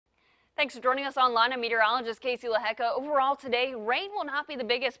Thanks for joining us online. I'm meteorologist Casey Lehecka. Overall today, rain will not be the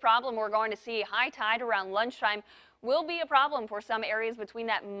biggest problem we're going to see. High tide around lunchtime will be a problem for some areas between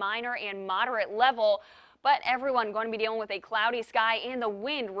that minor and moderate level. But everyone going to be dealing with a cloudy sky and the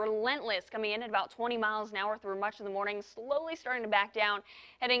wind relentless, coming in at about 20 miles an hour through much of the morning, slowly starting to back down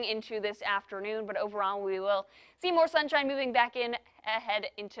heading into this afternoon. But overall, we will see more sunshine moving back in ahead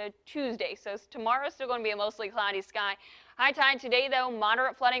into Tuesday. So tomorrow is still going to be a mostly cloudy sky. High tide today, though,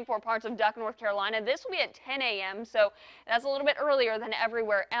 moderate flooding for parts of Duck, North Carolina. This will be at 10 a.m., so that's a little bit earlier than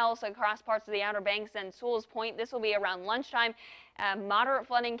everywhere else across parts of the Outer Banks and Sewell's Point. This will be around lunchtime. Moderate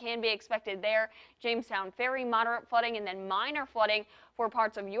flooding can be expected there. Jamestown Ferry, moderate flooding, and then minor flooding for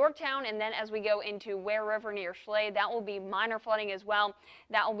parts of Yorktown. And then as we go into Ware River near Schley, that will be minor flooding as well.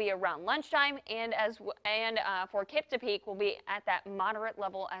 That will be around lunchtime, and for Kip to Peak will be at that moderate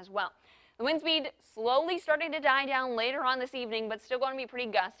level as well. The wind speed slowly starting to die down later on this evening, but still going to be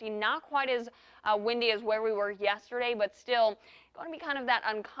pretty gusty. Not quite as windy as where we were yesterday, but still going to be kind of that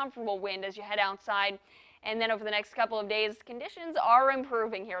uncomfortable wind as you head outside. And then over the next couple of days, conditions are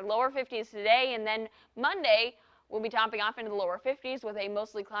improving here. Lower 50s today, and then Monday we'll be topping off into the lower 50s with a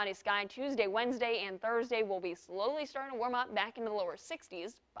mostly cloudy sky. Tuesday, Wednesday, and Thursday will be slowly starting to warm up back into the lower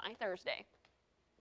 60s by Thursday.